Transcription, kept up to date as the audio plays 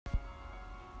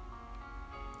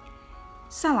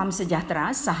Salam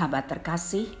sejahtera sahabat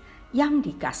terkasih yang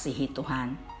dikasihi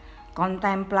Tuhan.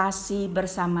 Kontemplasi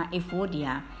bersama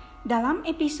Evodia dalam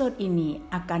episode ini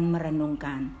akan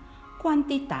merenungkan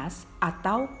kuantitas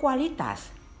atau kualitas.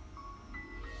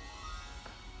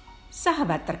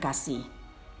 Sahabat terkasih,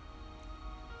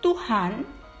 Tuhan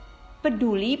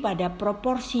peduli pada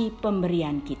proporsi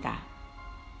pemberian kita.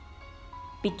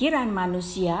 Pikiran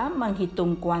manusia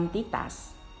menghitung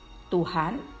kuantitas,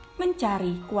 Tuhan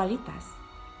mencari kualitas.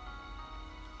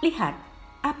 Lihat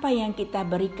apa yang kita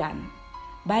berikan,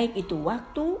 baik itu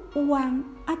waktu,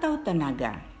 uang, atau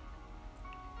tenaga.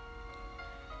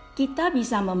 Kita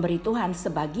bisa memberi Tuhan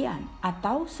sebagian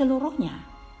atau seluruhnya.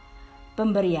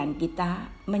 Pemberian kita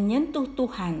menyentuh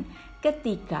Tuhan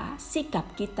ketika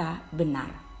sikap kita benar.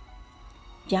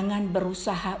 Jangan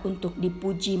berusaha untuk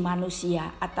dipuji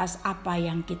manusia atas apa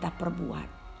yang kita perbuat.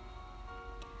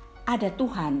 Ada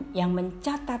Tuhan yang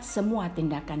mencatat semua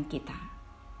tindakan kita.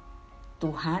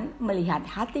 Tuhan melihat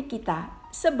hati kita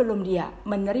sebelum Dia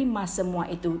menerima semua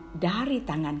itu dari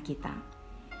tangan kita.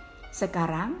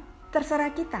 Sekarang terserah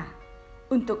kita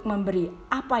untuk memberi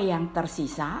apa yang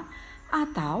tersisa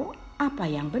atau apa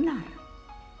yang benar.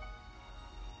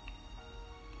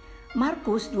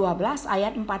 Markus 12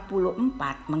 ayat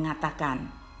 44 mengatakan,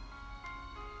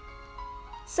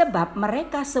 sebab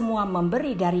mereka semua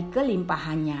memberi dari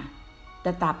kelimpahannya,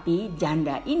 tetapi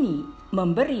janda ini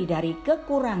memberi dari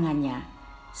kekurangannya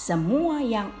semua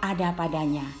yang ada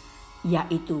padanya,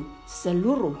 yaitu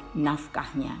seluruh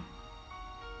nafkahnya.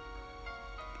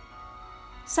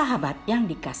 Sahabat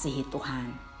yang dikasihi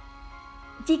Tuhan,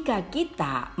 jika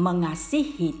kita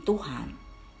mengasihi Tuhan,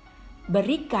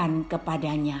 berikan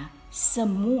kepadanya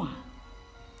semua.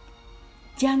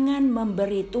 Jangan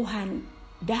memberi Tuhan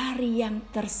dari yang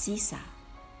tersisa.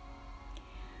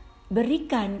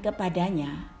 Berikan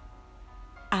kepadanya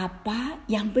apa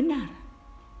yang benar.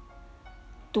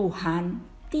 Tuhan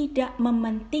tidak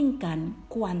mementingkan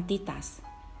kuantitas.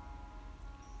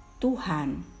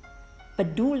 Tuhan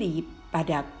peduli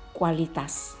pada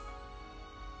kualitas.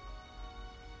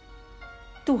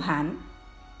 Tuhan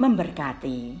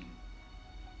memberkati.